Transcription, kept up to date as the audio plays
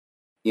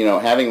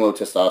having low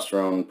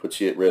testosterone puts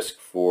you at risk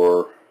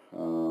for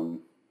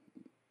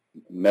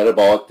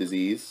metabolic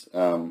disease,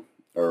 or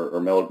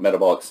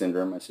metabolic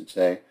syndrome, I should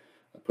say.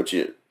 It puts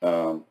you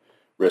at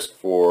risk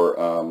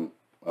for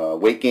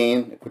weight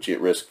gain. It puts you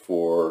at risk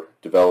for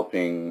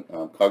developing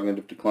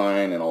cognitive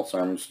decline and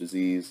Alzheimer's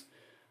disease.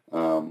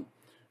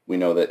 We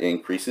know that it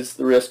increases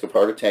the risk of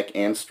heart attack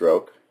and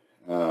stroke.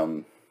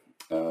 We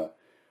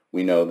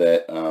know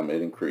that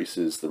it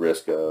increases the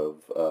risk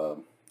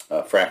of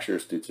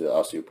fractures due to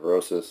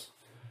osteoporosis.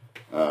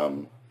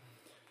 And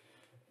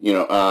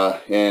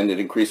it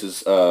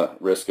increases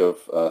risk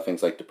of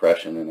things like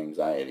depression and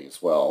anxiety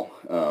as well.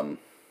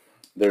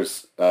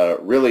 There's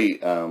really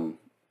a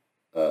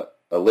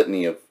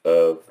litany of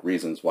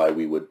reasons why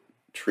we would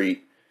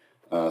treat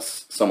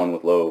someone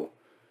with low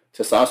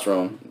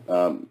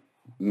testosterone,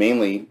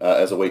 mainly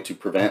as a way to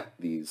prevent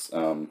these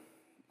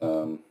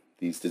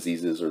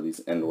diseases or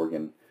these end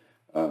organ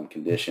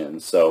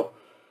conditions. So,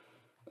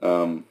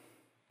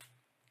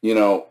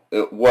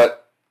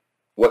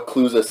 what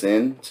clues us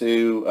in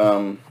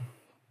to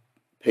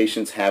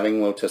patients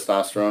having low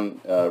testosterone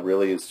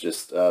really is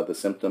just the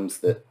symptoms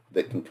that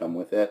can come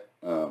with it.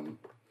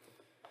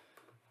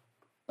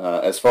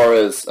 As far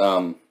as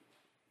the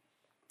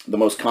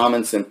most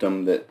common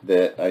symptom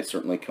that I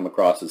certainly come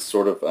across is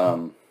sort of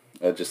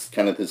just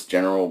kind of this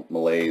general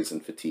malaise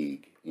and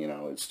fatigue.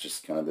 It's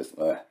just kind of this,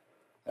 I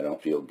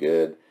don't feel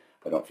good.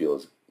 I don't feel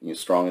as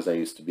strong as I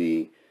used to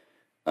be.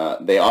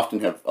 They often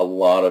have a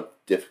lot of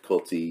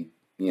difficulty,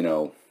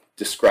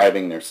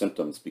 describing their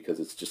symptoms because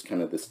it's just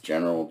kind of this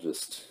general,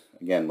 just,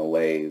 again,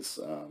 malaise,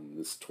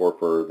 this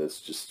torpor, this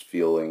just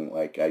feeling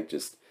like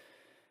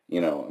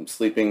I'm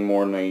sleeping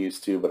more than I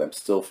used to, but I'm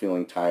still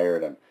feeling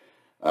tired.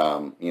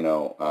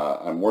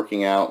 I'm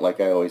working out like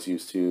I always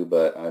used to,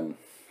 but I'm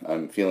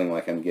feeling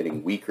like I'm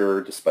getting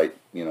weaker despite,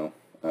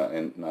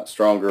 and not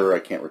stronger. I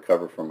can't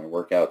recover from my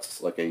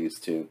workouts like I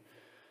used to.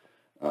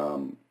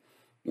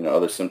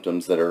 Other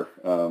symptoms that are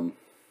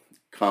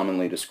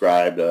commonly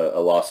described, a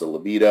loss of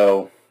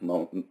libido,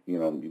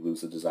 you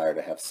lose the desire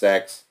to have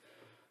sex.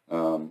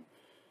 You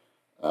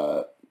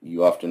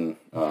often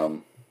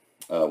will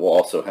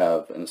also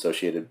have an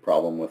associated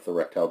problem with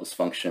erectile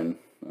dysfunction,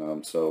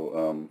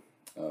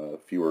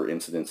 fewer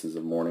incidences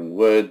of morning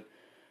wood.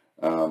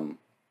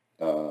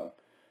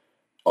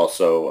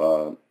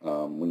 Also,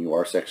 when you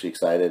are sexually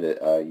excited,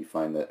 you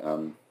find that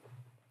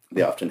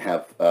they often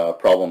have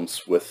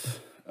problems with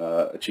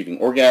achieving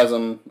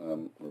orgasm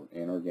or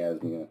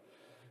anorgasmia.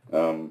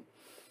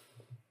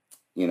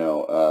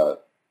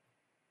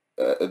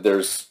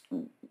 There's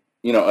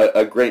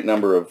a great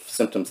number of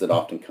symptoms that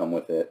often come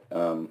with it,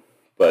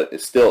 but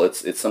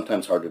it's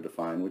sometimes hard to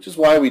define, which is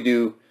why we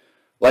do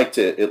like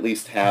to at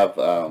least have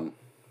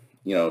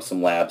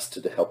some labs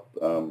to help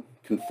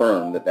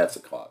confirm that that's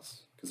a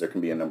cause, because there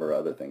can be a number of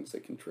other things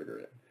that can trigger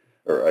it,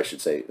 or I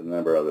should say a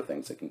number of other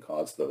things that can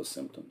cause those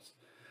symptoms.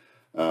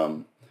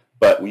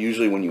 But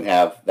usually when you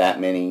have that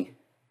many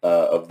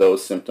of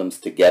those symptoms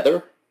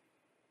together,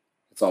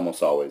 it's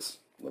almost always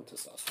low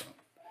testosterone,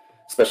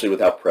 especially with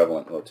how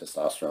prevalent low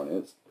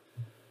testosterone is.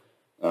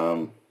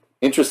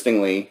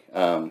 Interestingly,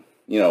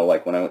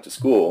 like when I went to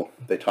school,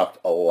 they talked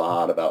a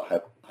lot about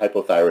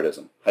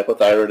hypothyroidism.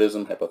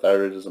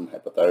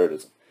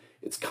 Hypothyroidism.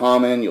 It's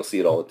common. You'll see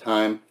it all the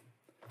time.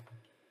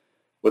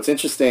 What's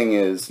interesting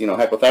is,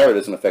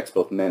 hypothyroidism affects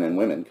both men and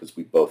women because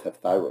we both have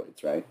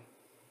thyroids, right?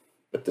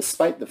 But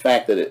despite the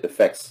fact that it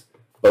affects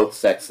both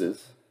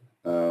sexes,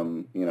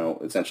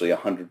 essentially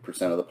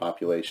 100% of the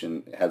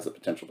population has the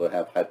potential to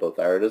have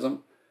hypothyroidism,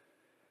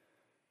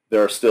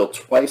 there are still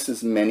twice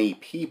as many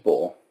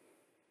people,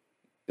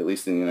 at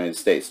least in the United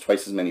States,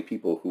 twice as many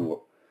people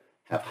who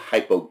have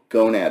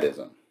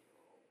hypogonadism,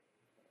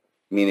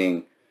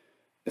 meaning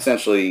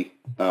essentially,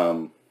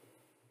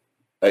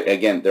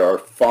 again, there are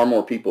far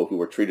more people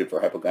who are treated for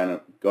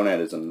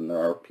hypogonadism than there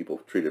are people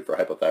treated for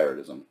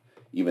hypothyroidism,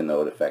 even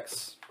though it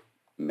affects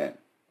men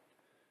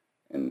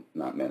and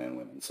not men and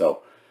women.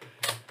 So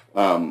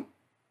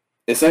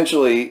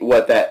essentially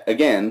what that,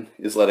 again,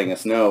 is letting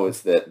us know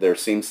is that there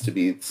seems to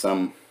be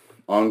some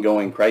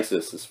ongoing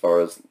crisis as far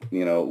as,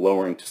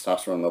 lowering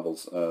testosterone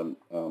levels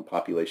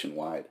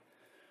population-wide.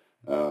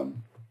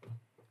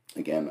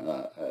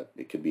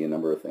 It could be a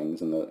number of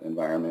things in the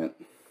environment,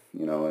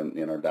 in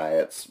our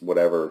diets,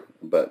 whatever.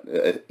 But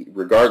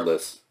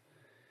regardless,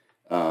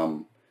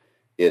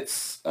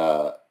 it's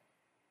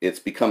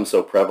become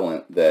so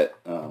prevalent that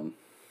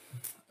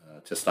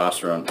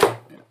testosterone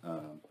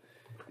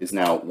is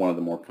now one of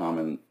the more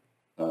common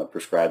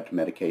prescribed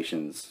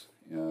medications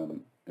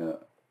in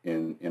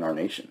our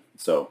nation.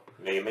 So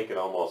you make it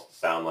almost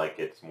sound like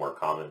it's more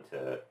common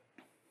to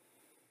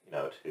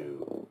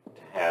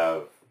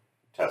have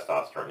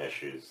testosterone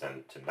issues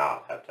than to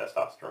not have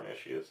testosterone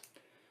issues.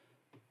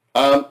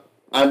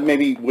 I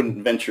maybe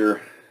wouldn't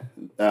venture.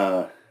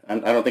 I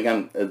don't think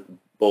I'm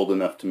bold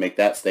enough to make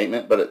that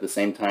statement, but at the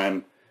same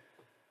time,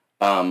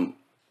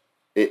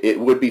 it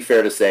would be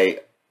fair to say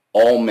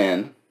all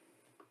men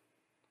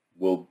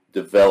will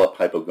develop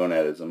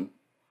hypogonadism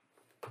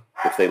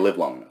if they live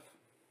long enough.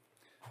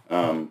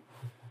 And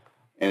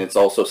it's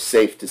also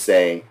safe to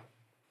say,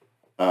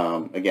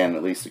 again,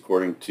 at least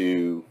according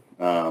to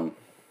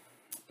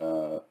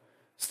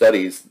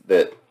studies,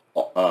 that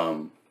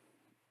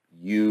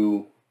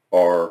you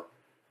are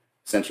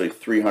essentially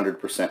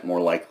 300%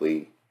 more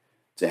likely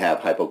to have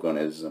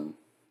hypogonadism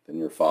than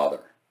your father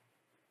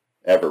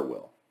ever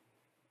will.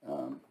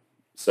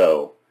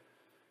 So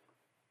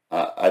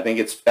I think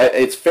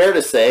it's fair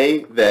to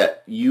say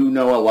that you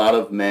know a lot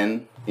of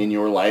men in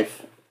your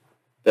life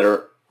that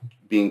are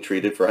being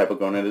treated for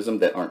hypogonadism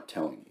that aren't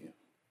telling you.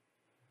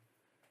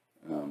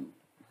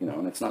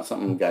 And it's not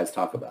something guys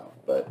talk about,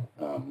 but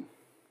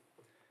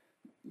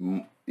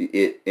in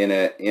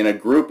a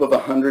group of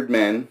 100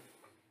 men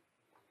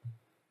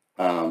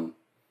of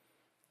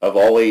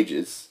all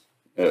ages,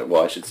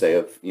 well, I should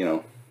say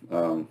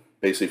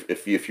basically,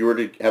 if you were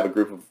to have a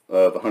group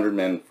of 100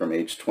 men from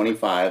age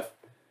 25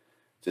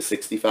 to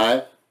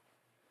 65,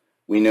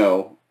 we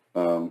know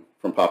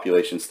from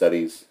population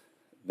studies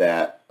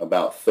that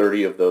about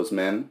 30 of those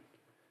men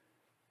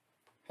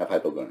have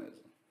hypogonadism.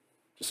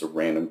 Just a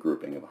random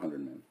grouping of 100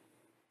 men.